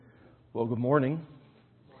Well, good morning.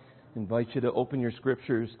 I invite you to open your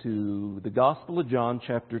scriptures to the Gospel of John,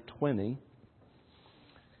 chapter 20.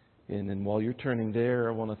 And then while you're turning there,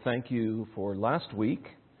 I want to thank you for last week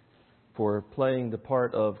for playing the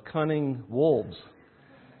part of cunning wolves.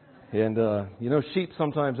 And, sheep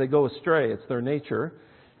sometimes they go astray. It's their nature.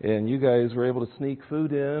 And you guys were able to sneak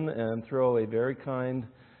food in and throw a very kind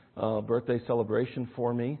birthday celebration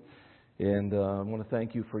for me. And I want to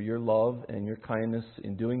thank you for your love and your kindness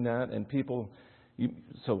in doing that. And people,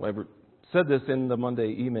 so I said this in the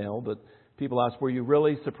Monday email, but people asked, were you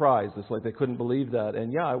really surprised? It's like they couldn't believe that.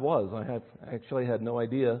 And yeah, I was. I actually had no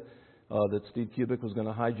idea that Steve Kubik was going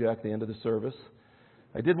to hijack the end of the service.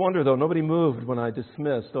 I did wonder, though, nobody moved when I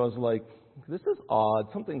dismissed. So I was like, this is odd.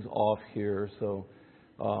 Something's off here. So,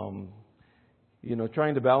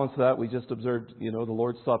 trying to balance that, we just observed, the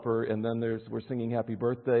Lord's Supper, and then we're singing Happy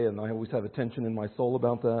Birthday, and I always have a tension in my soul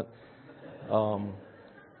about that.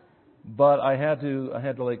 But I had to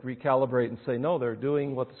recalibrate and say, no, they're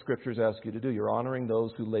doing what the Scriptures ask you to do. You're honoring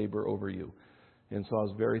those who labor over you. And so I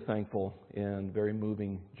was very thankful and very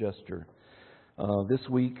moving gesture. This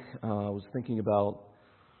week, I was thinking about,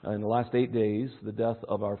 in the last 8 days, the death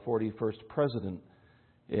of our 41st president,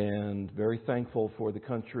 and very thankful for the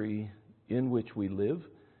country in which we live,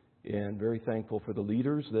 and very thankful for the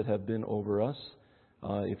leaders that have been over us.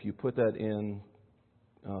 If you put that in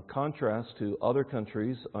contrast to other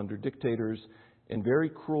countries under dictators and very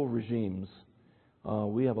cruel regimes,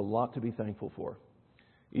 we have a lot to be thankful for.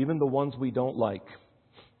 Even the ones we don't like,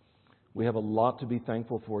 we have a lot to be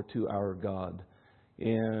thankful for to our God.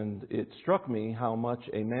 And it struck me how much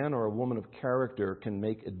a man or a woman of character can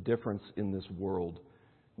make a difference in this world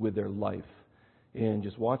with their life. And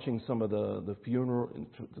just watching some of the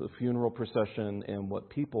funeral procession and what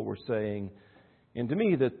people were saying. And to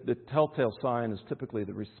me, the telltale sign is typically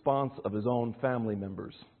the response of his own family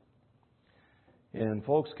members. And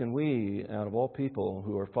folks, can we, out of all people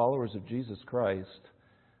who are followers of Jesus Christ,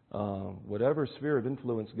 whatever sphere of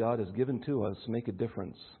influence God has given to us, make a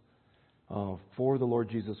difference for the Lord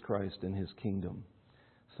Jesus Christ and His kingdom.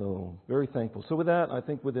 So, very thankful. So with that, I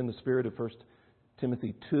think within the spirit of 1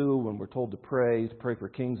 Timothy 2, when we're told to pray for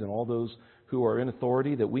kings and all those who are in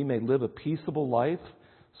authority, that we may live a peaceable life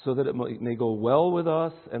so that it may go well with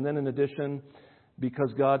us. And then in addition,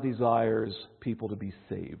 because God desires people to be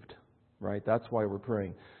saved, right? That's why we're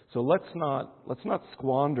praying. So let's not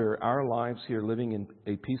squander our lives here living in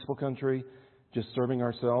a peaceful country, just serving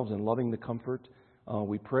ourselves and loving the comfort.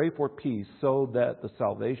 We pray for peace so that the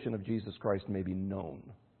salvation of Jesus Christ may be known.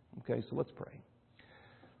 Okay, so let's pray.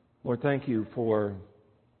 Lord, thank you for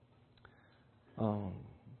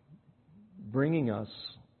bringing us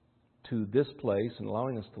to this place and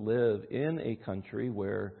allowing us to live in a country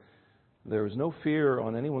where there is no fear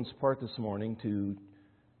on anyone's part this morning to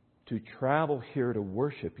travel here to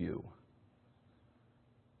worship you.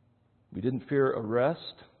 We didn't fear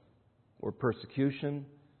arrest or persecution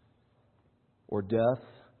or death,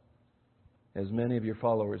 as many of your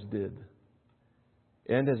followers did.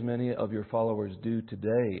 And as many of your followers do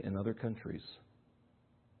today in other countries.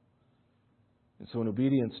 And so in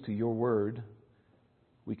obedience to your word,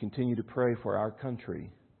 we continue to pray for our country,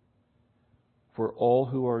 for all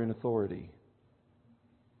who are in authority,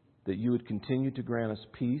 that you would continue to grant us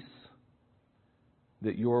peace,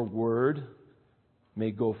 that your word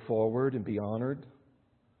may go forward and be honored.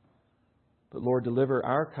 But Lord, deliver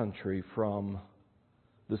our country from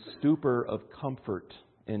the stupor of comfort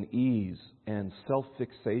and ease and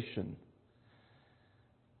self-fixation,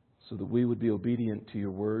 so that we would be obedient to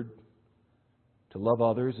your word, to love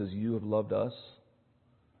others as you have loved us,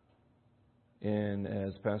 and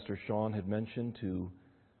as Pastor Sean had mentioned, to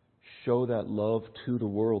show that love to the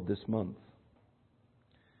world this month.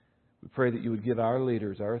 We pray that you would give our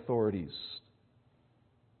leaders, our authorities,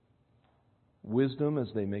 wisdom as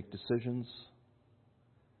they make decisions.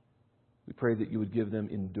 We pray that you would give them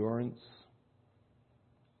endurance.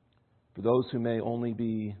 For those who may only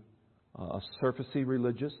be surfacey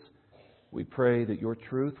religious, we pray that your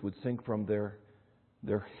truth would sink from their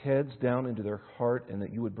heads down into their heart, and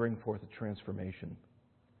that you would bring forth a transformation.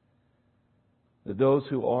 That those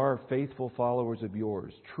who are faithful followers of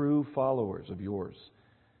yours, true followers of yours,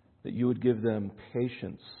 that you would give them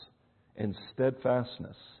patience and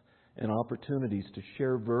steadfastness and opportunities to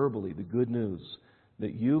share verbally the good news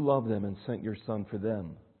that you love them and sent your Son for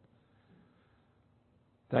them.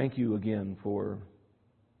 Thank you again for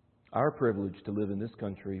our privilege to live in this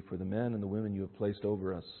country, for the men and the women you have placed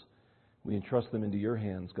over us. We entrust them into your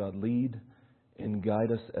hands. God, lead and guide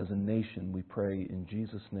us as a nation, we pray in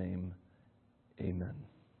Jesus' name. Amen.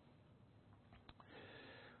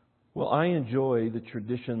 Well, I enjoy the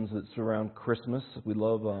traditions that surround Christmas. We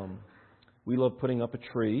love putting up a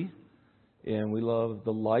tree, and we love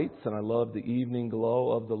the lights, and I love the evening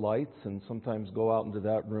glow of the lights, and sometimes go out into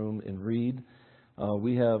that room and read.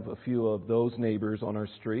 We have a few of those neighbors on our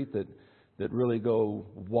street that really go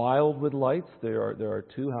wild with lights. There are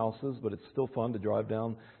two houses, but it's still fun to drive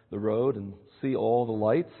down the road and see all the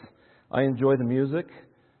lights. I enjoy the music.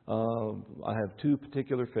 I have two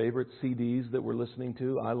particular favorite CDs that we're listening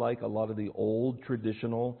to. I like a lot of the old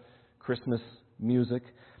traditional Christmas music.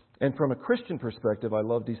 And from a Christian perspective, I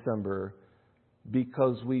love December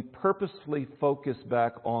because we purposefully focus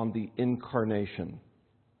back on the incarnation.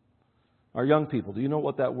 Our young people, do you know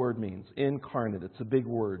what that word means? Incarnate. It's a big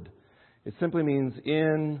word. It simply means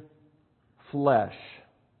in flesh.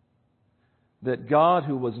 That God,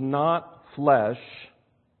 who was not flesh,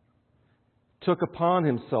 took upon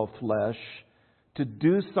himself flesh to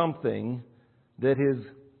do something that his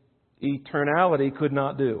eternality could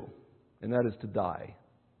not do, and that is to die.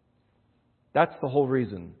 That's the whole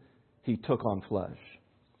reason he took on flesh.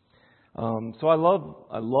 So I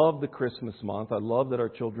love the Christmas month. I love that our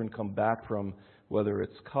children come back from, whether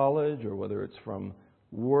it's college or whether it's from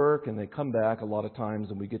work, and they come back a lot of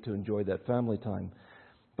times and we get to enjoy that family time.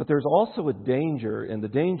 But there's also a danger, and the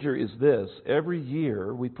danger is this. Every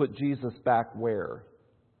year we put Jesus back where?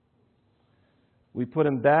 We put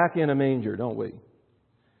him back in a manger, don't we?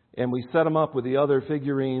 And we set him up with the other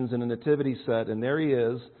figurines in a nativity set, and there he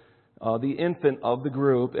is, the infant of the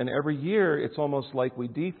group. And every year it's almost like we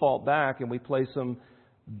default back and we place him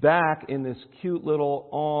back in this cute little,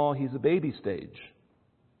 oh, he's a baby stage.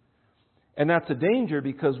 And that's a danger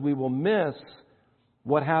because we will miss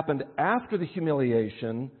what happened after the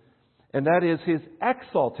humiliation, and that is his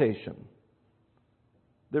exaltation.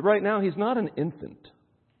 That right now he's not an infant.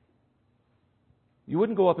 You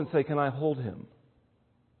wouldn't go up and say, "Can I hold him?"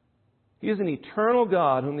 He is an eternal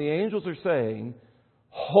God whom the angels are saying,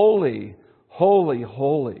 "Holy, holy,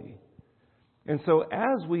 holy." And so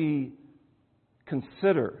as we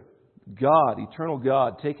consider God, eternal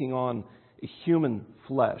God, taking on a human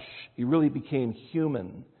flesh, he really became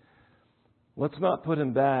human. Let's not put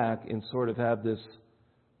him back and sort of have this,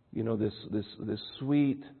 this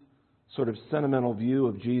sweet, sort of sentimental view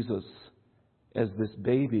of Jesus as this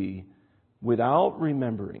baby without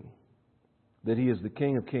remembering that he is the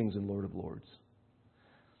King of Kings and Lord of Lords.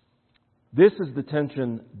 This is the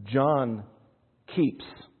tension John keeps.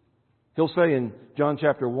 He'll say in John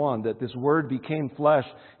chapter 1 that this Word became flesh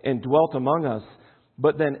and dwelt among us.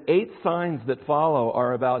 But then 8 signs that follow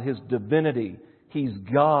are about his divinity. He's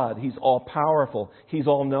God. He's all-powerful. He's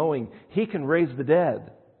all-knowing. He can raise the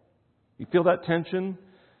dead. You feel that tension?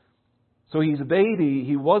 So he's a baby.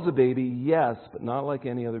 He was a baby, yes, but not like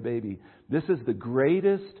any other baby. This is the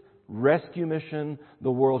greatest rescue mission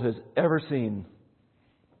the world has ever seen.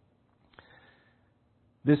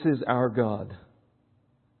 This is our God.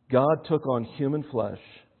 God took on human flesh,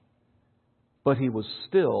 but he was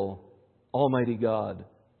still Almighty God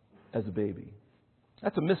as a baby.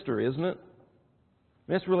 That's a mystery, isn't it?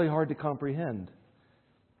 It's really hard to comprehend.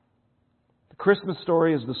 The Christmas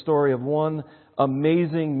story is the story of one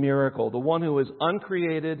amazing miracle. The one who is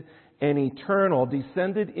uncreated and eternal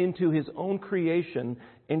descended into his own creation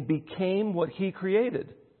and became what he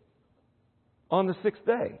created on the 6th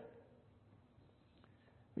day.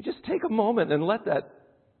 You just take a moment and let that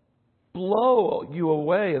blow you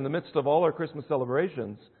away in the midst of all our Christmas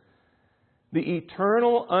celebrations. The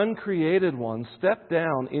eternal, uncreated one stepped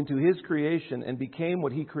down into his creation and became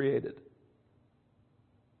what he created.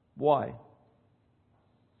 Why?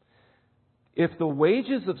 If the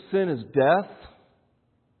wages of sin is death,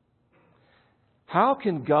 how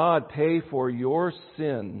can God pay for your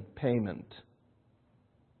sin payment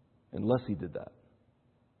unless he did that?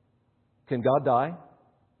 Can God die?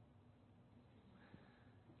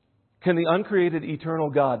 Can the uncreated, eternal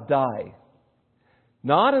God die?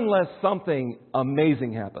 Not unless something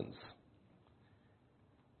amazing happens.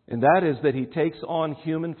 And that is that he takes on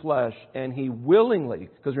human flesh and he willingly,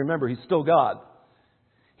 because remember, he's still God,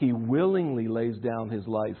 he willingly lays down his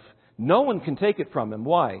life. No one can take it from him.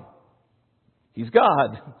 Why? He's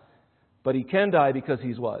God. But he can die because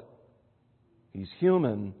he's what? He's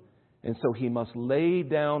human. And so he must lay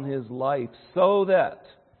down his life so that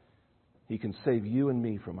he can save you and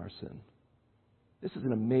me from our sin. This is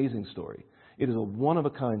an amazing story. It is a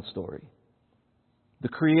one-of-a-kind story. The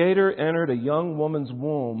Creator entered a young woman's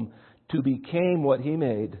womb to become what he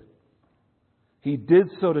made. He did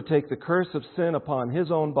so to take the curse of sin upon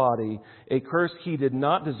his own body, a curse he did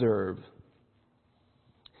not deserve.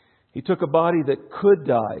 He took a body that could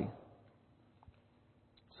die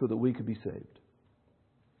so that we could be saved.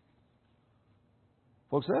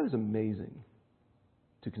 Folks, that is amazing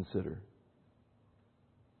to consider.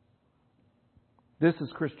 This is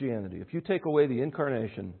Christianity. If you take away the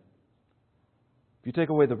incarnation, if you take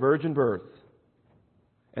away the virgin birth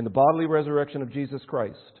and the bodily resurrection of Jesus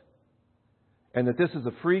Christ, and that this is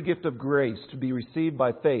a free gift of grace to be received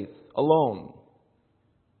by faith alone,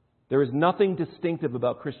 there is nothing distinctive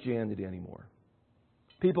about Christianity anymore.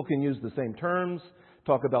 People can use the same terms,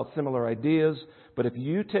 talk about similar ideas, but if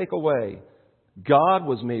you take away God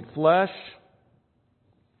was made flesh,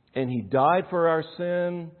 and He died for our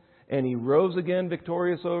sin, and He rose again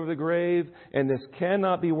victorious over the grave, and this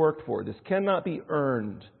cannot be worked for, this cannot be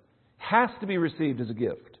earned, has to be received as a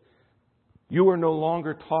gift, you are no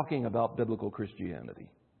longer talking about biblical Christianity.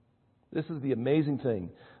 This is the amazing thing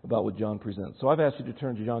about what John presents. So I've asked you to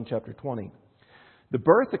turn to John chapter 20. The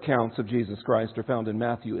birth accounts of Jesus Christ are found in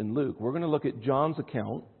Matthew and Luke. We're going to look at John's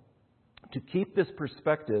account to keep this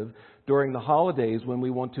perspective during the holidays when we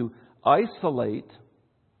want to isolate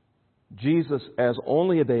Jesus as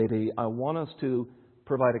only a baby. I want us to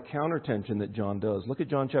provide a countertension that John does. Look at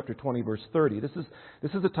John chapter 20, verse 30. This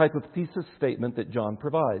is the type of thesis statement that John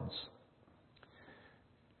provides.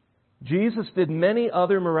 Jesus did many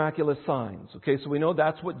other miraculous signs. Okay, so we know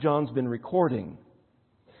that's what John's been recording.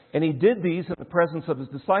 And He did these in the presence of His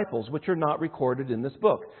disciples, which are not recorded in this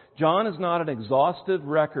book. John is not an exhaustive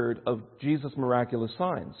record of Jesus' miraculous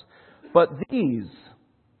signs. But these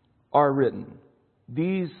are written.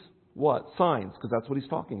 These what? Signs, because that's what he's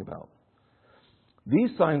talking about. These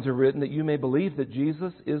signs are written that you may believe that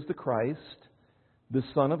Jesus is the Christ, the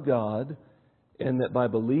Son of God, and that by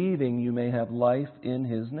believing you may have life in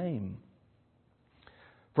His name.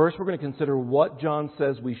 First, we're going to consider what John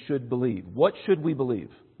says we should believe. What should we believe?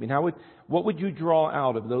 I mean, what would you draw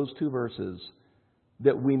out of those two verses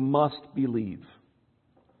that we must believe?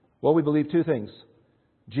 Well, we believe two things.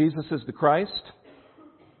 Jesus is the Christ,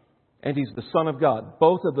 and He's the Son of God.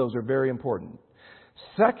 Both of those are very important.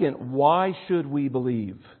 Second, why should we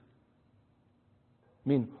believe? I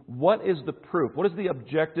mean, what is the proof? What is the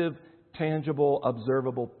objective, tangible,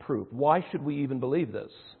 observable proof? Why should we even believe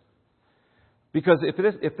this? Because if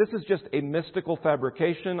this is just a mystical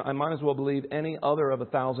fabrication, I might as well believe any other of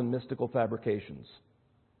 1,000 mystical fabrications.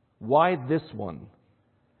 Why this one?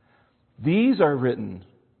 These are written.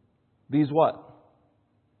 These what?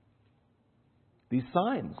 These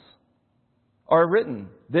signs are written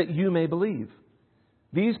that you may believe.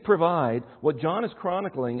 These provide what John is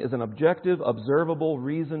chronicling is an objective, observable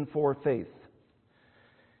reason for faith.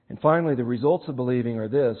 And finally, the results of believing are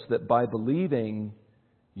this, that by believing,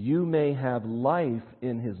 you may have life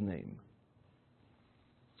in His name.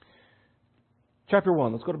 Chapter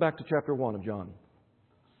 1. Let's go back to chapter 1 of John.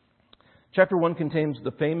 Chapter 1 contains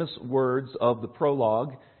the famous words of the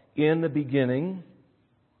prologue, "In the beginning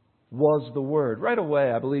was the Word." Right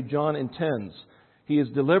away, I believe John intends. He is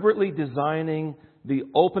deliberately designing the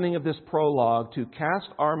opening of this prologue to cast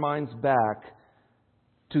our minds back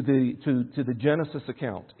to the Genesis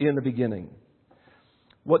account, in the beginning.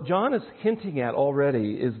 What John is hinting at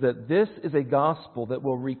already is that this is a gospel that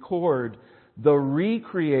will record the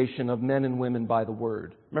recreation of men and women by the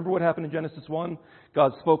Word. Remember what happened in Genesis 1?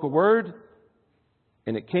 God spoke a word,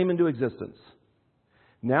 and it came into existence.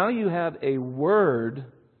 Now you have a Word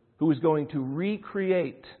who is going to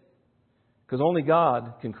recreate, because only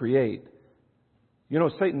God can create. You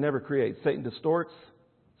know, Satan never creates. Satan distorts,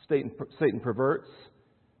 Satan perverts,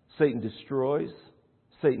 Satan destroys,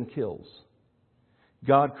 Satan kills.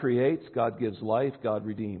 God creates, God gives life, God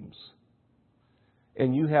redeems.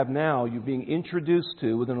 And you have now, you're being introduced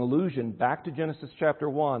to, with an allusion back to Genesis chapter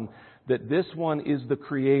 1, that this one is the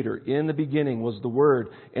Creator. In the beginning was the Word.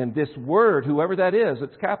 And this Word, whoever that is,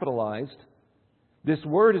 it's capitalized, this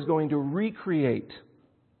Word is going to recreate,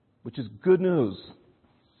 which is good news.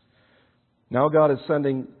 Now God is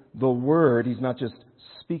sending the Word. He's not just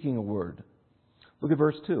speaking a word. Look at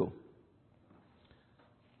verse 2.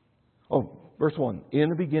 Verse 1. In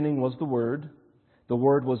the beginning was the Word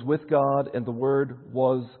was with God, and the Word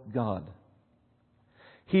was God.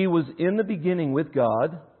 He was in the beginning with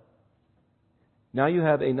God. Now you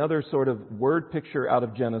have another sort of word picture out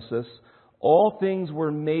of Genesis. All things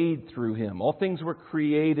were made through Him. All things were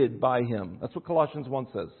created by Him. That's what Colossians 1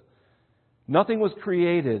 says. Nothing was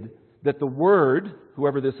created that the Word,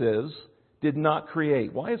 whoever this is, did not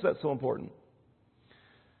create. Why is that so important?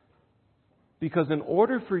 Because in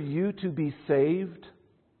order for you to be saved,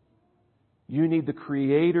 you need the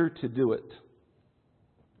Creator to do it.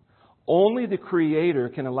 Only the Creator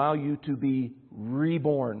can allow you to be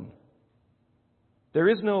reborn. There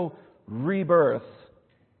is no rebirth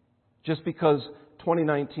just because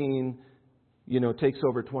 2019, takes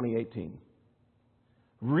over 2018.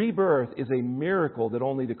 Rebirth is a miracle that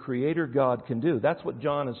only the Creator God can do. That's what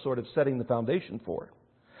John is sort of setting the foundation for.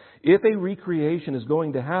 If a recreation is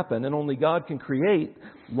going to happen and only God can create,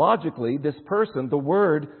 logically, this person, the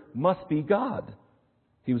Word, must be God.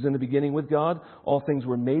 He was in the beginning with God. All things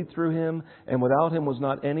were made through Him, and without Him was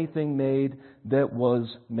not anything made that was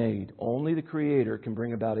made. Only the Creator can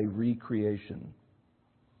bring about a recreation.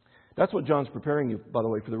 That's what John's preparing you, by the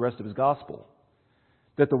way, for the rest of his gospel.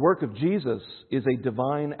 That the work of Jesus is a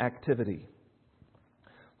divine activity.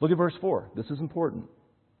 Look at verse 4. This is important.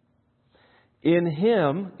 In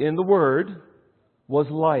Him, in the Word, was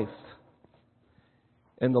life.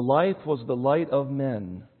 And the life was the light of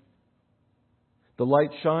men. The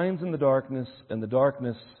light shines in the darkness, and the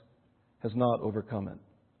darkness has not overcome it.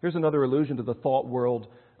 Here's another allusion to the thought world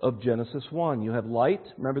of Genesis 1. You have light.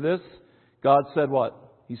 Remember this? God said what?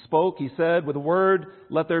 He spoke. He said with a word,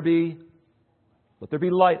 let there be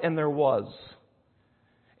light, and there was.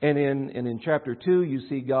 And in chapter 2, you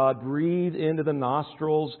see God breathe into the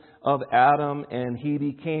nostrils of Adam, and he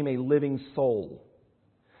became a living soul.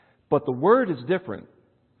 But the Word is different.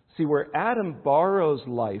 See, where Adam borrows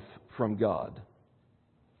life from God,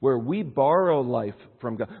 where we borrow life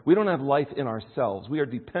from God, we don't have life in ourselves. We are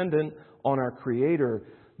dependent on our Creator.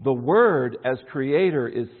 The Word, as Creator,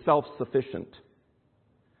 is self-sufficient.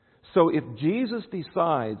 So if Jesus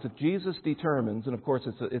decides, if Jesus determines, and of course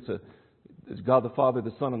it's God the Father,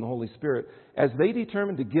 the Son, and the Holy Spirit, as they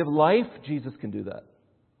determine to give life, Jesus can do that.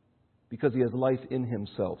 Because He has life in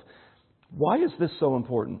Himself. Why is this so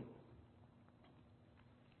important?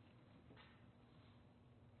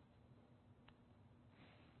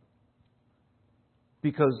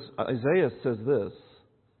 Because Isaiah says this,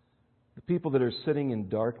 the people that are sitting in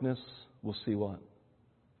darkness will see what?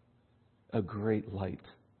 A great light.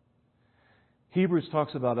 Hebrews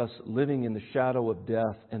talks about us living in the shadow of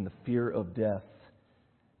death and the fear of death.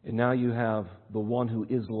 And now you have the one who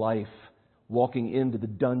is life walking into the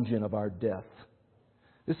dungeon of our death.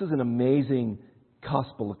 This is an amazing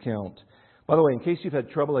gospel account. By the way, in case you've had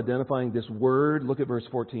trouble identifying this word, look at verse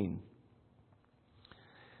 14.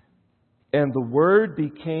 And the Word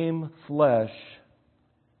became flesh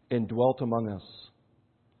and dwelt among us.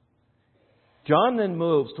 John then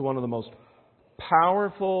moves to one of the most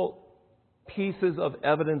powerful pieces of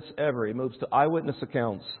evidence ever. He moves to eyewitness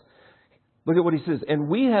accounts. Look at what he says. And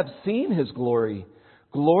we have seen His glory,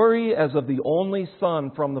 glory as of the only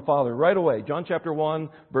Son from the Father. Right away, John chapter 1,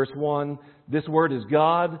 verse 1, this Word is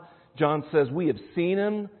God. John says we have seen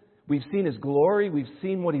Him. We've seen His glory. We've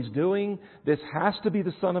seen what He's doing. This has to be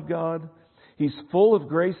the Son of God. He's full of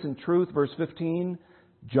grace and truth. Verse 15,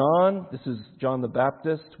 John, this is John the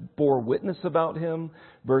Baptist, bore witness about Him.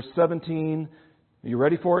 Verse 17, are you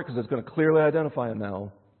ready for it? Because it's going to clearly identify Him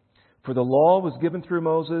now. For the law was given through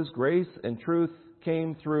Moses. Grace and truth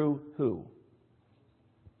came through who?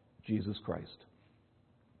 Jesus Christ.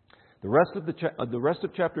 The rest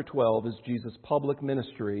of chapter 12 is Jesus' public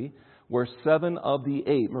ministry, where 7 of the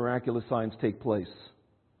 8 miraculous signs take place.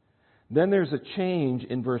 Then there's a change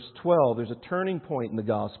in verse 12. There's a turning point in the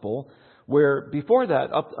gospel where before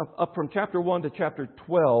that, up from chapter 1 to chapter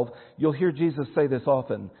 12, you'll hear Jesus say this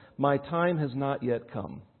often, my time has not yet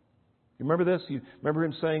come. You remember this? You remember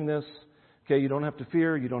Him saying this? Okay, you don't have to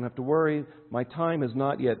fear, you don't have to worry, my time has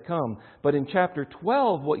not yet come. But in chapter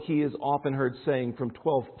 12, what He is often heard saying from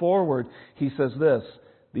 12 forward, He says this,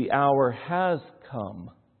 the hour has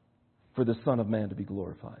come for the Son of Man to be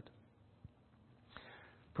glorified.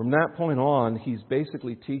 From that point on, He's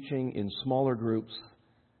basically teaching in smaller groups,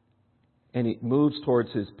 and He moves towards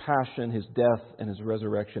His passion, His death, and His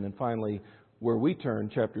resurrection. And finally, where we turn,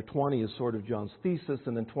 chapter 20 is sort of John's thesis,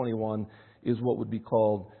 and then 21 is what would be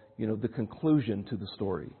called, the conclusion to the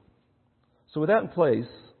story. So with that in place,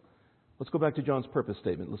 let's go back to John's purpose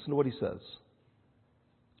statement. Listen to what he says.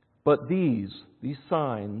 But these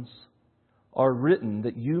signs are written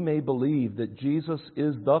that you may believe that Jesus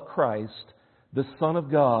is the Christ, the Son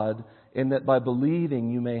of God, and that by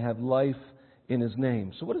believing you may have life in His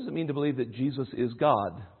name. So what does it mean to believe that Jesus is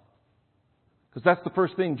God? Because that's the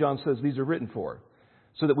first thing John says these are written for.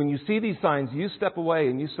 So that when you see these signs, you step away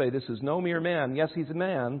and you say, this is no mere man. Yes, He's a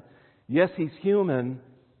man. Yes, He's human.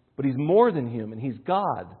 But He's more than human. He's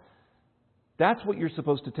God. That's what you're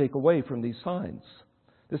supposed to take away from these signs.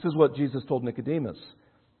 This is what Jesus told Nicodemus.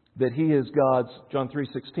 That He is God's, John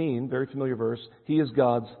 3:16, very familiar verse, He is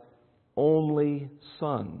God's only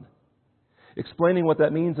Son. Explaining what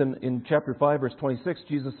that means in chapter 5, verse 26,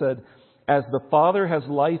 Jesus said, as the Father has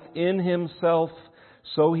life in Himself,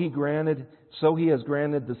 so He has granted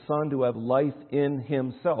the Son to have life in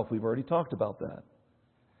Himself. We've already talked about that.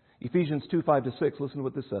 Ephesians 2:5-6, listen to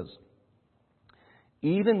what this says.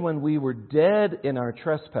 even when we were dead in our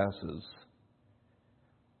trespasses,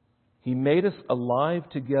 He made us alive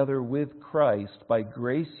together with Christ. By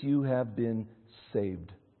grace you have been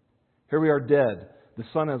saved. Here we are dead. The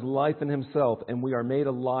Son has life in Himself, and we are made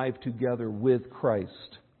alive together with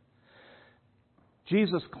Christ.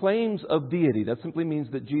 Jesus' claims of deity, that simply means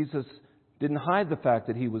that Jesus didn't hide the fact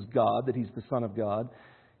that He was God, that He's the Son of God.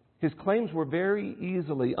 His claims were very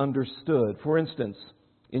easily understood. For instance,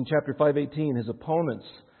 in chapter 5:18, His opponents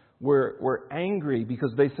were angry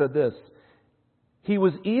because they said this: He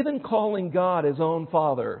was even calling God His own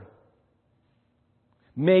Father,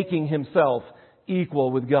 making Himself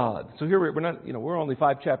equal with God. So here we're only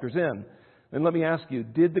 5 chapters in. And let me ask you,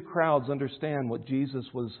 did the crowds understand what Jesus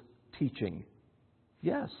was teaching?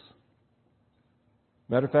 Yes.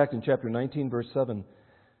 Matter of fact, in chapter 19, verse 7,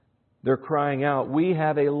 they're crying out, "We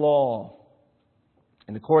have a law,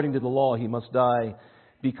 and according to the law He must die,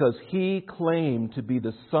 because He claimed to be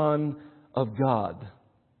the Son of God."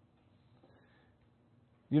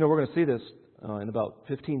 We're going to see this in about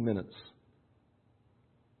 15 minutes.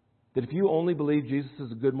 That if you only believe Jesus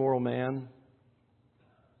is a good moral man,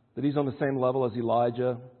 that He's on the same level as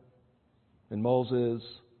Elijah and Moses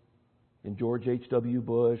and George H.W.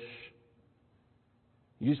 Bush,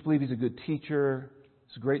 you just believe He's a good teacher,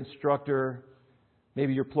 He's a great instructor,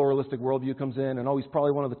 maybe your pluralistic worldview comes in, and He's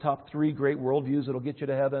probably one of the top 3 great worldviews that'll get you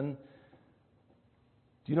to heaven.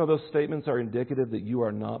 Do you know those statements are indicative that you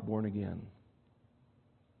are not born again?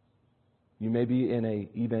 You may be in an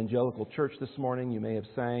evangelical church this morning. You may have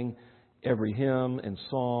sang every hymn and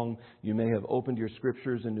song. You may have opened your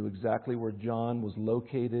scriptures and knew exactly where John was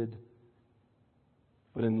located.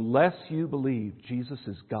 But unless you believe Jesus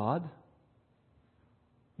is God,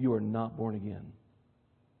 you are not born again.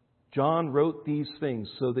 John wrote these things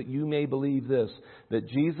so that you may believe this, that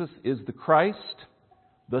Jesus is the Christ,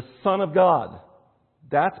 the Son of God.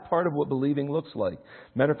 That's part of what believing looks like.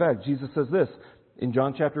 Matter of fact, Jesus says this in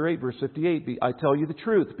John chapter 8, verse 58, "I tell you the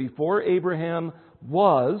truth, before Abraham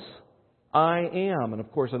was, I am." And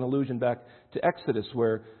of course, an allusion back to Exodus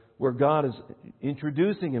where God is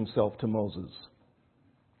introducing Himself to Moses.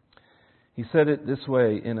 He said it this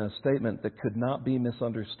way in a statement that could not be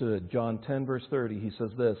misunderstood. John 10, verse 30, He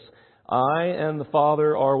says this: "I and the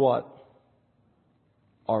Father are" what?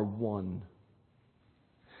 "Are one."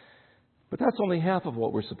 But that's only half of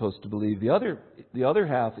what we're supposed to believe. The other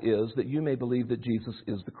half is that you may believe that Jesus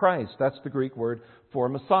is the Christ. That's the Greek word for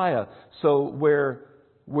Messiah. So where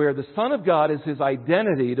the Son of God is His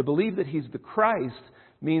identity, to believe that He's the Christ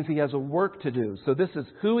means He has a work to do. So this is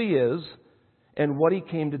who He is and what He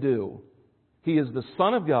came to do. He is the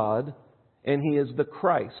Son of God, and He is the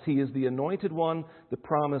Christ. He is the anointed one, the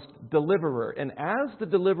promised deliverer. And as the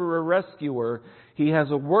deliverer rescuer, He has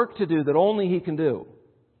a work to do that only He can do.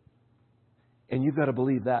 And you've got to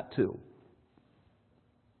believe that too.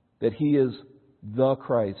 That He is the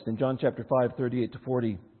Christ. In John chapter 5, 38 to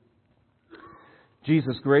 40,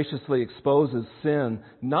 Jesus graciously exposes sin,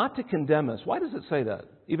 not to condemn us. Why does it say that?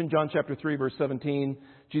 Even John chapter 3, verse 17,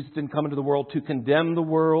 Jesus didn't come into the world to condemn the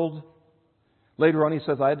world. Later on He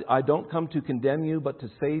says, I don't come to condemn you, but to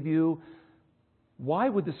save you. Why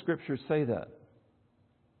would the Scriptures say that?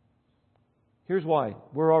 Here's why.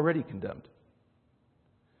 We're already condemned.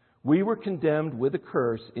 We were condemned with a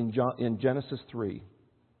curse in Genesis 3.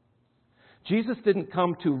 Jesus didn't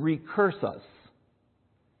come to recurse us.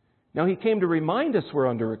 Now, He came to remind us we're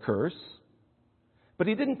under a curse, but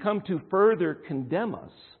He didn't come to further condemn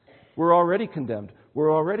us. We're already condemned.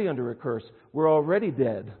 We're already under a curse. We're already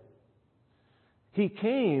dead. He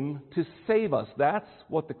came to save us. That's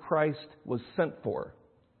what the Christ was sent for.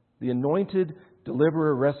 The anointed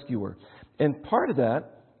deliverer, rescuer. And part of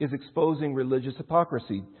that is exposing religious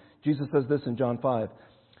hypocrisy. Jesus says this in John 5.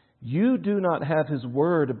 "You do not have His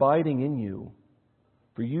word abiding in you,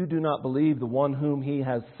 for you do not believe the one whom He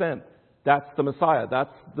has sent." That's the Messiah.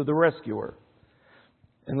 That's the rescuer.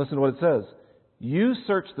 And listen to what it says. "You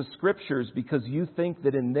search the Scriptures because you think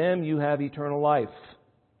that in them you have eternal life."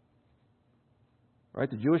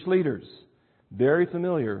 Right? The Jewish leaders, very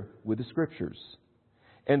familiar with the Scriptures.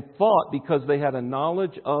 And thought because they had a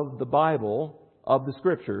knowledge of the Bible, of the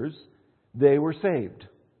Scriptures, they were saved.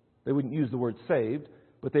 They wouldn't use the word saved,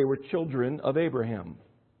 but they were children of Abraham.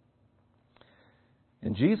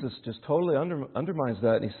 And Jesus just totally undermines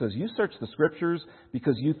that. And He says, you search the Scriptures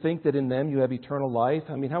because you think that in them you have eternal life.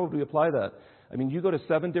 I mean, how would we apply that? I mean, you go to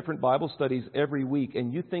 7 different Bible studies every week,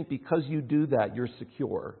 and you think because you do that, you're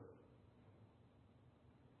secure.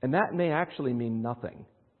 And that may actually mean nothing.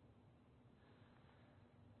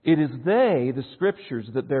 It is they, the Scriptures,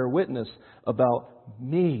 that bear witness about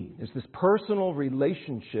me. It's this personal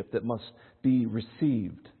relationship that must be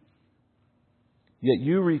received. Yet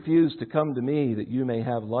you refuse to come to me that you may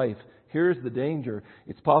have life. Here's the danger.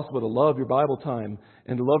 It's possible to love your Bible time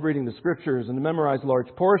and to love reading the Scriptures and to memorize large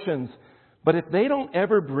portions. But if they don't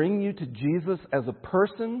ever bring you to Jesus as a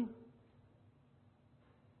person,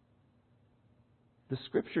 the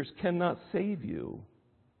Scriptures cannot save you.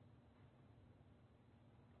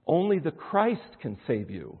 Only the Christ can save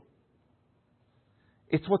you.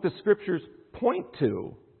 It's what the Scriptures point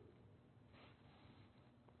to.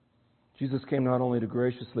 Jesus came not only to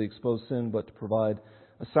graciously expose sin, but to provide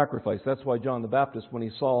a sacrifice. That's why John the Baptist, when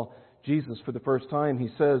he saw Jesus for the first time, he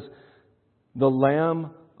says, the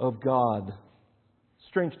Lamb of God.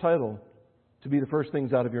 Strange title to be the first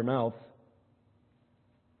things out of your mouth.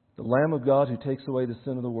 The Lamb of God who takes away the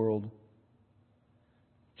sin of the world.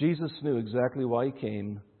 Jesus knew exactly why He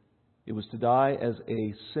came. It was to die as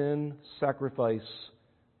a sin sacrifice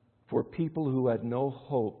for people who had no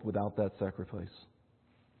hope without that sacrifice.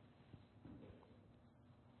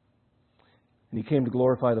 And He came to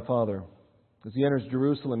glorify the Father. As He enters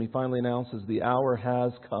Jerusalem, He finally announces the hour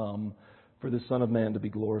has come for the Son of Man to be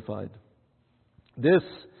glorified. This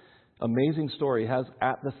amazing story has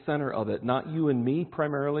at the center of it, not you and me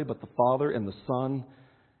primarily, but the Father and the Son.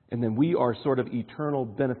 And then we are sort of eternal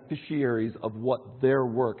beneficiaries of what their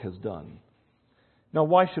work has done. Now,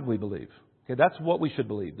 why should we believe? Okay, that's what we should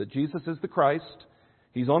believe. That Jesus is the Christ.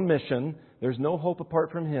 He's on mission. There's no hope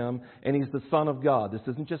apart from Him. And He's the Son of God. This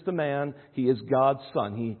isn't just a man. He is God's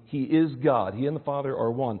Son. He is God. He and the Father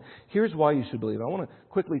are one. Here's why you should believe. I want to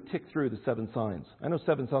quickly tick through the 7 signs. I know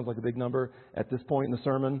 7 sounds like a big number at this point in the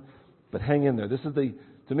sermon, but hang in there.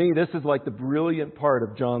 To me, this is like the brilliant part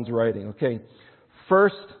of John's writing. Okay,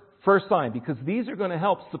 First sign, because these are going to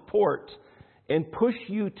help support and push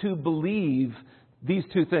you to believe these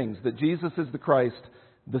 2 things, that Jesus is the Christ,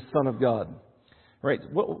 the Son of God. Right?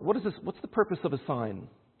 What is this? What's the purpose of a sign?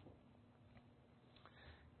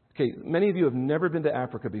 Okay, many of you have never been to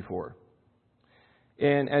Africa before.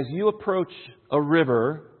 And as you approach a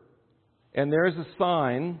river, and there's a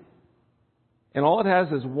sign, and all it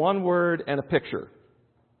has is one word and a picture,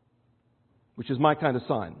 which is my kind of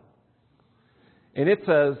sign. And it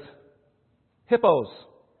says, hippos.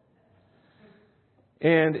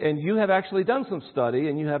 And you have actually done some study,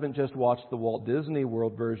 and you haven't just watched the Walt Disney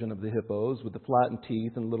World version of the hippos with the flattened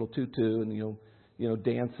teeth and little tutu and you know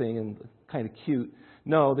dancing and kind of cute.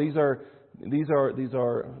 No, these are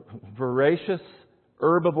voracious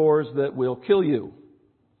herbivores that will kill you.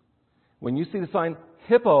 When you see the sign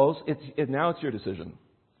hippos, now it's your decision.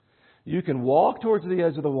 You can walk towards the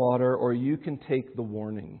edge of the water, or you can take the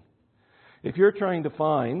warning. If you're trying to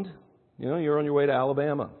find, you're on your way to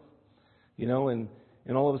Alabama,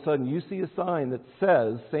 and all of a sudden you see a sign that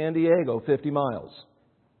says San Diego 50 miles.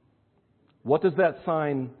 What does that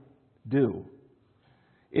sign do?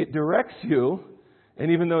 It directs you, and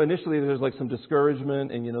even though initially there's like some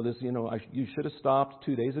discouragement and you should have stopped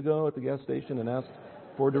 2 days ago at the gas station and asked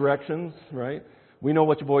for directions, right? We know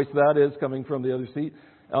which voice that is coming from the other seat.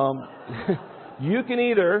 You can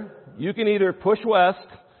either push west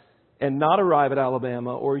and not arrive at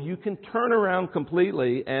Alabama, or you can turn around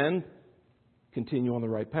completely and continue on the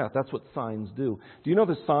right path. That's what signs do. Do you know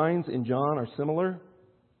the signs in John are similar?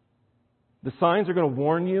 The signs are going to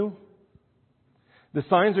warn you. The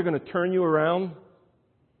signs are going to turn you around.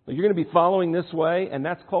 You're going to be following this way, and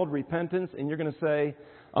that's called repentance. And you're going to say,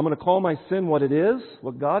 I'm going to call my sin what it is,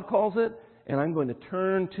 what God calls it, and I'm going to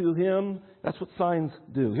turn to Him. That's what signs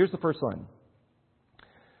do. Here's the first sign.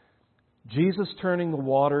 Jesus turning the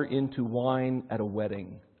water into wine at a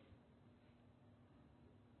wedding.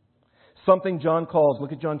 Something John calls,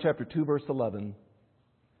 look at John chapter 2, verse 11,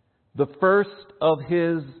 the first of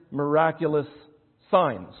His miraculous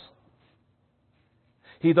signs.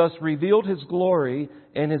 He thus revealed His glory,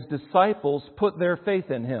 and His disciples put their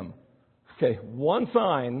faith in Him. Okay, one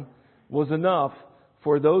sign was enough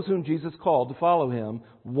for those whom Jesus called to follow Him.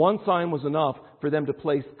 One sign was enough for them to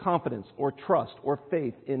place confidence or trust or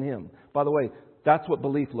faith in Him. By the way, that's what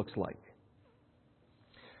belief looks like.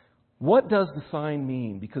 What does the sign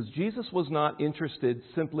mean? Because Jesus was not interested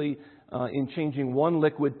simply in changing one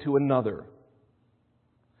liquid to another.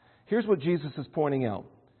 Here's what Jesus is pointing out.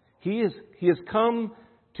 He has come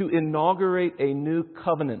to inaugurate a new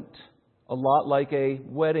covenant, a lot like a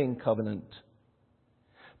wedding covenant.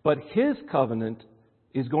 But His covenant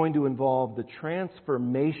is going to involve the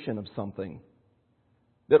transformation of something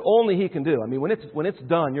that only He can do. I mean, when it's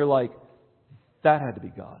done, you're like, that had to be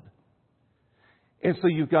God. And so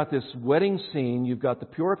you've got this wedding scene, you've got the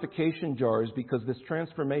purification jars, because this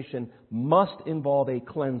transformation must involve a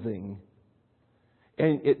cleansing.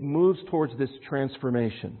 And it moves towards this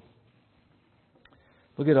transformation.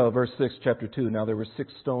 Look at verse 6, chapter 2. Now there were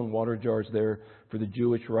 6 stone water jars there for the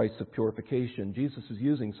Jewish rites of purification. Jesus is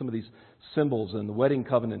using some of these symbols and the wedding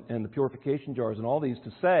covenant and the purification jars and all these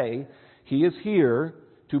to say He is here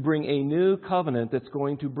to bring a new covenant that's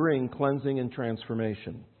going to bring cleansing and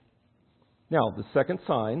transformation. Now, the second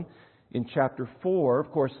sign in chapter 4,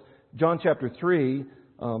 of course, John chapter 3,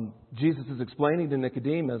 Jesus is explaining to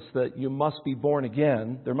Nicodemus that you must be born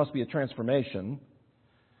again. There must be a transformation,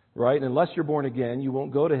 right? And unless you're born again, you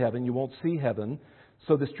won't go to heaven. You won't see heaven.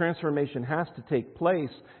 So this transformation has to take place.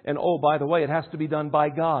 And oh, by the way, it has to be done by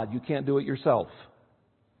God. You can't do it yourself.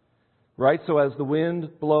 Right? So as the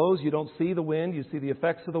wind blows, you don't see the wind. You see the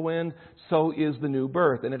effects of the wind. So is the new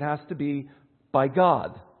birth. And it has to be by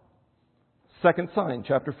God. Second sign,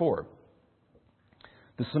 chapter 4.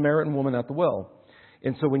 The Samaritan woman at the well.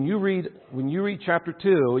 And so when you read chapter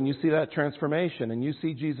 2 and you see that transformation and you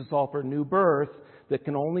see Jesus offer new birth that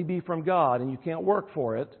can only be from God and you can't work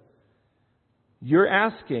for it, you're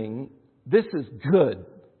asking, this is good,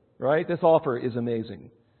 right? This offer is amazing.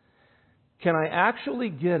 Can I actually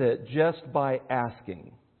get it just by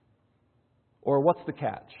asking? Or what's the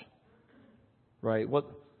catch? Right?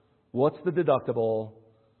 What's the deductible?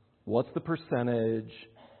 What's the percentage?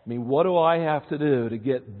 I mean, what do I have to do to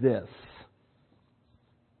get this?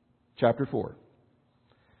 Chapter 4.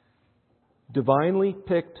 Divinely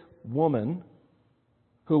picked woman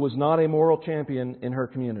who was not a moral champion in her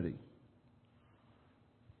community.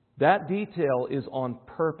 That detail is on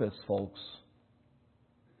purpose, folks.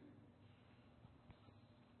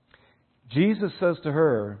 Jesus says to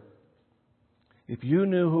her, if you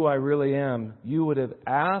knew who I really am, you would have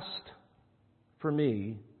asked for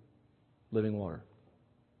me living water.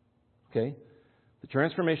 Okay? The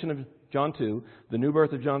transformation of John 2, the new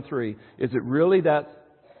birth of John 3, is it really that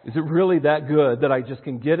good that I just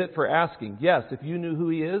can get it for asking? Yes, if you knew who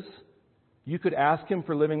He is, you could ask Him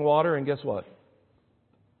for living water, and guess what?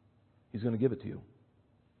 He's going to give it to you.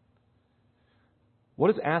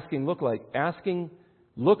 What does asking look like? Asking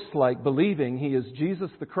looks like believing He is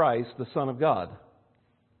Jesus the Christ, the Son of God.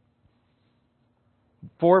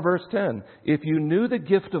 4 verse 10. If you knew the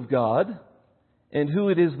gift of God and who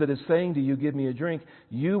it is that is saying to you, give me a drink,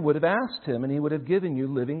 you would have asked Him and He would have given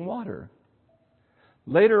you living water.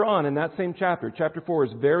 Later on in that same chapter, chapter 4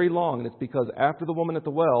 is very long, and it's because after the woman at the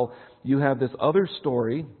well, you have this other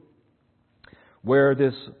story where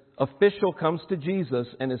this official comes to Jesus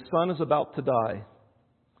and his son is about to die.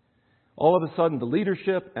 All of a sudden, the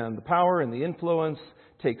leadership and the power and the influence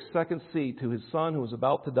takes second seat to his son who is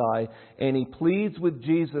about to die, and he pleads with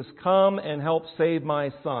Jesus, come and help save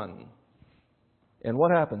my son. And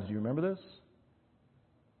what happens? Do you remember this?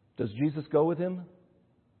 Does Jesus go with him?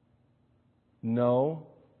 No.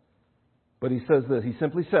 But he says this. He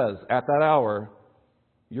simply says, at that hour,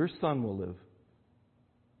 your son will live.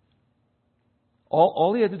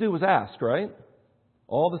 All he had to do was ask, right?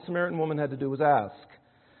 All the Samaritan woman had to do was ask.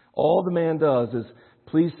 All the man does is,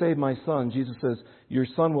 please save my son. Jesus says, your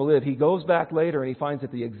son will live. He goes back later and he finds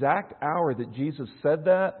at the exact hour that Jesus said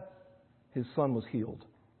that, his son was healed.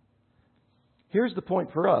 Here's the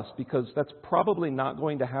point for us, because that's probably not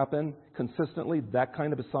going to happen consistently, that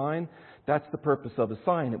kind of a sign. That's the purpose of a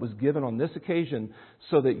sign. It was given on this occasion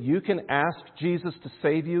so that you can ask Jesus to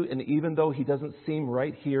save you, and even though He doesn't seem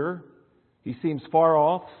right here, He seems far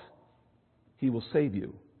off, He will save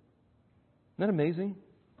you. Isn't that amazing?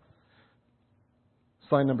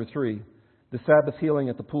 Sign number 3. The Sabbath healing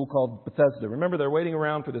at the pool called Bethesda. Remember, they're waiting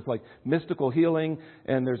around for this mystical healing,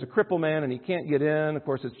 and there's a crippled man, and he can't get in. Of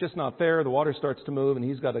course, it's just not fair. The water starts to move, and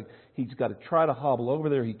he's got to try to hobble over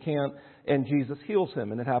there. He can't, and Jesus heals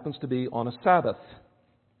him, and it happens to be on a Sabbath.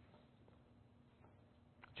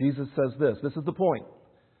 Jesus says this. This is the point,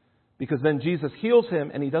 because then Jesus heals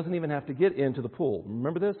him, and he doesn't even have to get into the pool.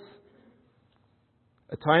 Remember this?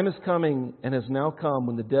 A time is coming and has now come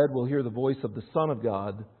when the dead will hear the voice of the Son of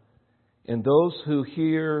God, and those who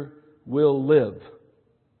hear will live.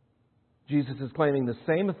 Jesus is claiming the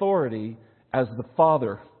same authority as the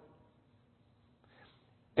Father.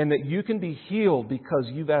 And that you can be healed because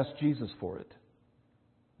you've asked Jesus for it.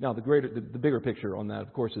 Now, the bigger picture on that,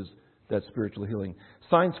 of course, is that spiritual healing.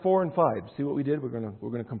 Signs 4 and 5. See what we did? We're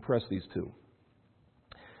going to compress these two.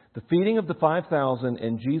 The feeding of the 5,000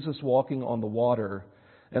 and Jesus walking on the water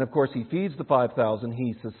And of course, He feeds the 5,000.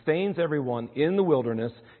 He sustains everyone in the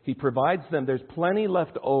wilderness. He provides them. There's plenty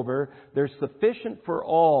left over. There's sufficient for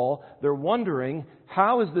all. They're wondering,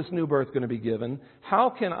 how is this new birth going to be given? How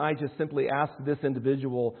can I just simply ask this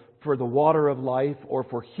individual for the water of life or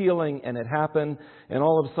for healing and it happen? And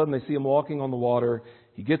all of a sudden they see him walking on the water.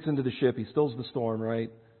 He gets into the ship. He stills the storm, right?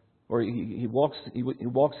 Or he walks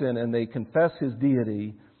in and they confess His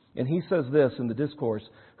deity. And He says this in the discourse,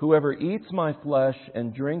 "Whoever eats my flesh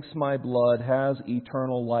and drinks my blood has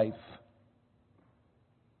eternal life."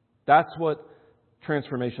 That's what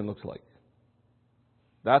transformation looks like.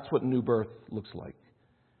 That's what new birth looks like.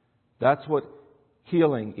 That's what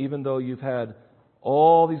healing, even though you've had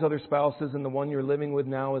all these other spouses and the one you're living with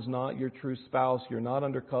now is not your true spouse, you're not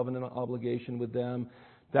under covenant obligation with them.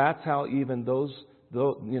 That's how even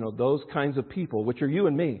those kinds of people, which are you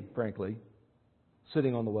and me, frankly,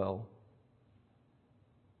 sitting on the well.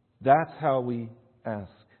 That's how we ask.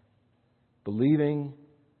 Believing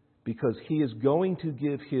because He is going to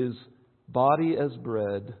give His body as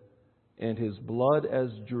bread and His blood as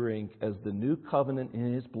drink as the new covenant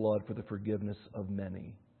in His blood for the forgiveness of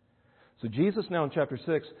many. So Jesus now in chapter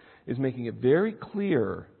 6 is making it very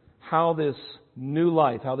clear how this new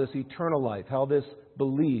life, how this eternal life, how this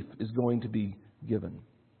belief is going to be given.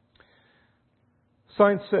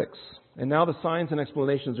 Sign 6. And now the signs and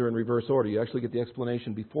explanations are in reverse order. You actually get the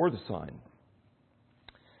explanation before the sign.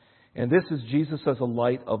 And this is Jesus as a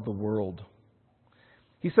light of the world.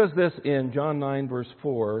 He says this in John 9, verse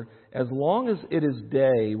 4, "As long as it is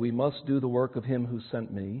day, we must do the work of Him who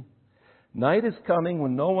sent me. Night is coming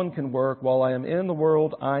when no one can work. While I am in the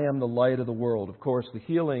world, I am the light of the world." Of course, the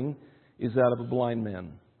healing is that of a blind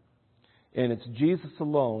man. And it's Jesus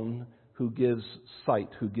alone who gives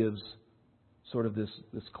sight, who gives sort of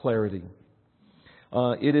this clarity.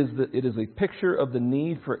 It is a picture of the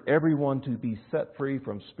need for everyone to be set free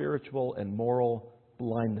from spiritual and moral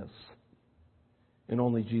blindness. And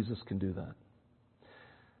only Jesus can do that.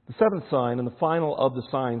 The seventh sign, and the final of the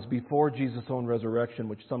signs before Jesus' own resurrection,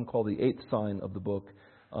 which some call the eighth sign of the book,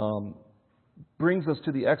 brings us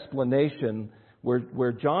to the explanation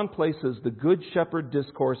where John places the Good Shepherd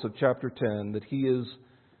discourse of chapter 10, that He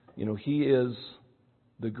is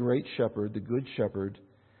the great shepherd, the Good Shepherd,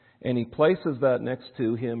 and He places that next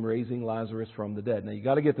to Him raising Lazarus from the dead. Now, you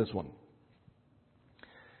got to get this one.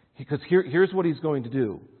 Because here's what He's going to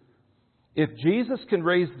do. If Jesus can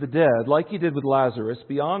raise the dead, like He did with Lazarus,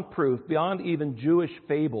 beyond proof, beyond even Jewish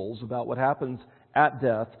fables about what happens at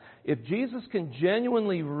death, if Jesus can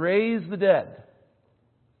genuinely raise the dead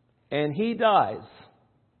and He dies,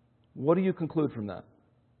 what do you conclude from that?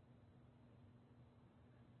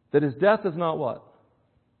 That His death is not what?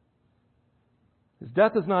 His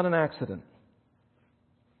death is not an accident.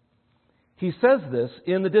 He says this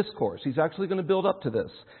in the discourse. He's actually going to build up to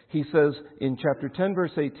this. He says in chapter 10,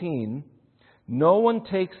 verse 18, "No one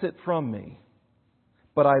takes it from me,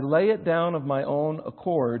 but I lay it down of my own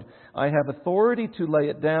accord. I have authority to lay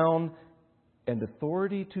it down and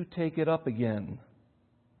authority to take it up again."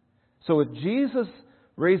 So if Jesus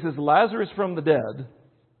raises Lazarus from the dead,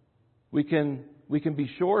 we can be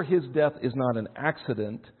sure His death is not an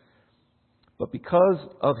accident. But because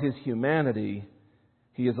of His humanity,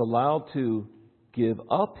 He is allowed to give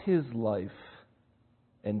up His life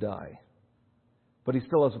and die. But He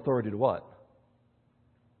still has authority to what?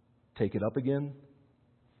 Take it up again?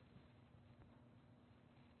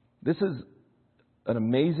 This is an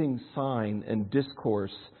amazing sign and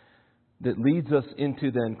discourse that leads us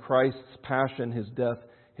into then Christ's passion, His death,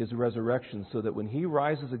 His resurrection, so that when He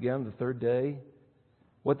rises again the third day,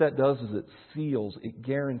 what that does is it seals, it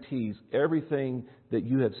guarantees everything that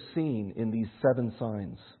you have seen in these seven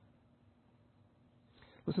signs.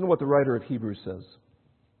 Listen to what the writer of Hebrews says.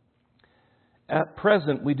 "At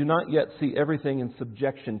present, we do not yet see everything in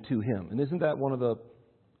subjection to Him." And isn't that one of the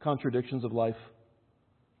contradictions of life?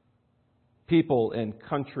 People and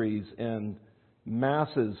countries and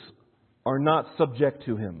masses are not subject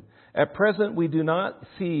to Him. At present, we do not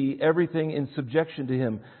see everything in subjection to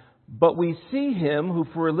Him. But we see Him who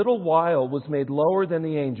for a little while was made lower than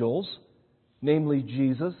the angels, namely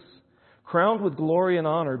Jesus, crowned with glory and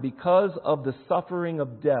honor because of the suffering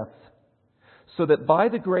of death, so that by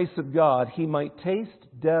the grace of God He might taste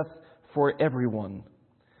death for everyone.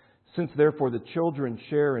 Since therefore the children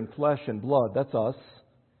share in flesh and blood, that's us,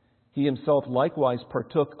 He Himself likewise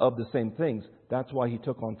partook of the same things. That's why He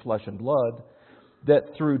took on flesh and blood,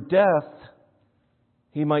 that through death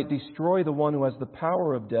He might destroy the one who has the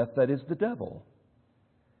power of death, that is the devil,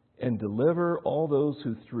 and deliver all those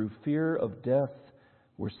who through fear of death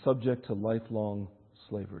were subject to lifelong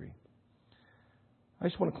slavery. I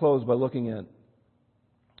just want to close by looking at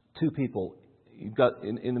two people. You've got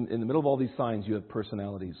in the middle of all these signs, you have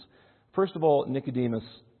personalities. First of all, Nicodemus,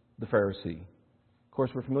 the Pharisee. Of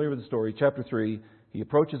course, we're familiar with the story. Chapter 3, he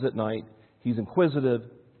approaches at night. He's inquisitive,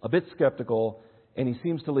 a bit skeptical, and he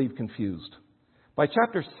seems to leave confused. By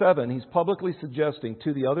chapter 7, he's publicly suggesting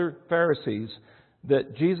to the other Pharisees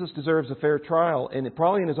that Jesus deserves a fair trial, and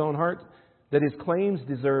probably in his own heart that his claims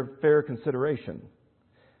deserve fair consideration.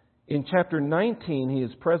 In chapter 19, he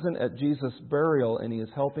is present at Jesus' burial, and he is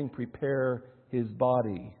helping prepare his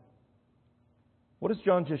body. What has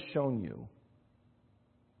John just shown you?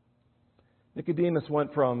 Nicodemus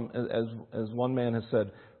went from, as one man has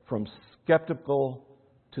said, from skeptical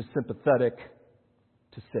to sympathetic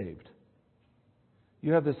to saved.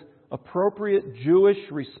 You have this appropriate Jewish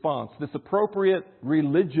response, this appropriate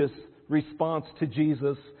religious response to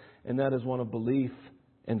Jesus, and that is one of belief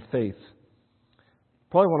and faith.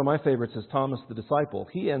 Probably one of my favorites is Thomas the disciple.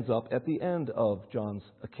 He ends up at the end of John's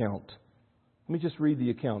account. Let me just read the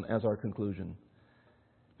account as our conclusion.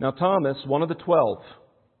 Now Thomas, one of the 12,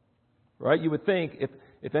 right? You would think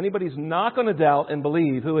if anybody's not going to doubt and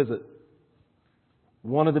believe, who is it?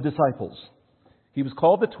 One of the disciples. He was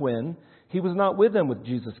called the twin. He was not with them when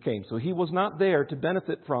Jesus came, so he was not there to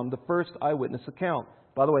benefit from the first eyewitness account.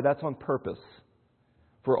 By the way, that's on purpose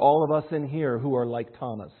for all of us in here who are like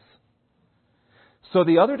Thomas. So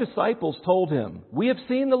the other disciples told him, "We have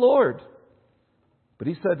seen the Lord." But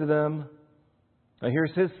he said to them, now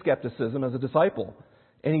here's his skepticism as a disciple,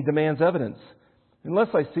 and he demands evidence. "Unless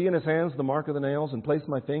I see in his hands the mark of the nails, and place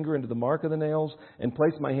my finger into the mark of the nails, and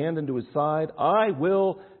place my hand into his side, I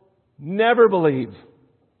will never believe."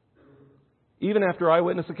 Even after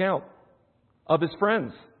eyewitness account of his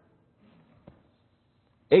friends.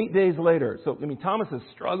 8 days later. So, Thomas is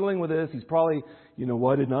struggling with this. He's probably,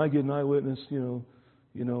 why didn't I get an eyewitness,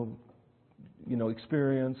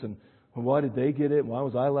 experience? And why did they get it? Why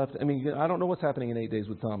was I left? I don't know what's happening in 8 days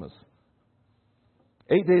with Thomas.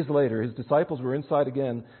 8 days later, his disciples were inside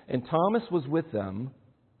again, and Thomas was with them.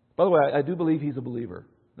 By the way, I do believe he's a believer.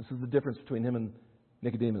 This is the difference between him and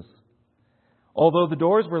Nicodemus. Although the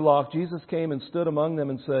doors were locked, Jesus came and stood among them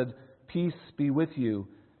and said, "Peace be with you."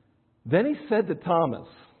 Then he said to Thomas,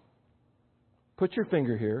 "Put your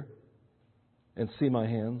finger here and see my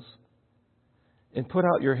hands, and put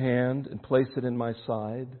out your hand and place it in my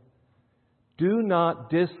side. Do not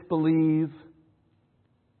disbelieve,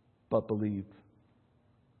 but believe."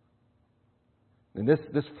 And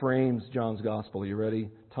this frames John's gospel. Are you ready?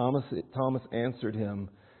 Thomas answered him,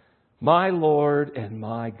 "My Lord and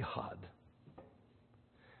my God."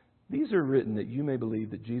 These are written that you may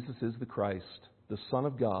believe that Jesus is the Christ, the Son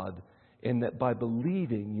of God, and that by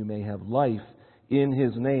believing you may have life in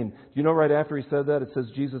His name. You know, right after he said that, it says,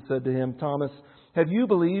 Jesus said to him, "Thomas, have you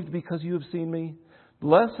believed because you have seen me?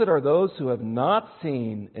 Blessed are those who have not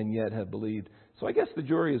seen and yet have believed." So I guess the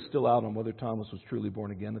jury is still out on whether Thomas was truly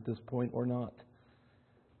born again at this point or not.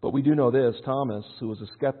 But we do know this, Thomas, who was a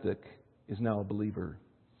skeptic, is now a believer.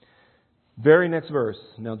 Very next verse.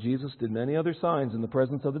 "Now Jesus did many other signs in the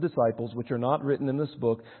presence of the disciples, which are not written in this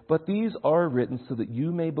book, but these are written so that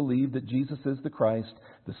you may believe that Jesus is the Christ,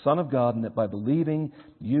 the Son of God, and that by believing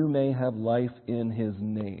you may have life in His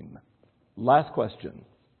name." Last question.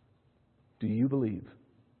 Do you believe?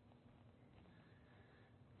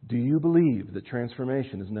 Do you believe that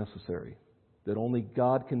transformation is necessary? That only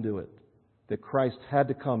God can do it? That Christ had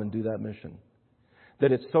to come and do that mission?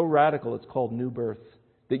 That it's so radical it's called new birth?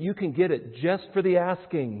 That you can get it just for the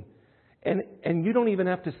asking. And you don't even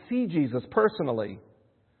have to see Jesus personally,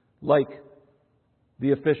 like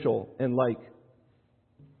the official and like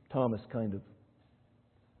Thomas, kind of.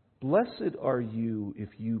 Blessed are you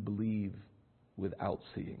if you believe without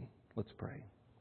seeing. Let's pray.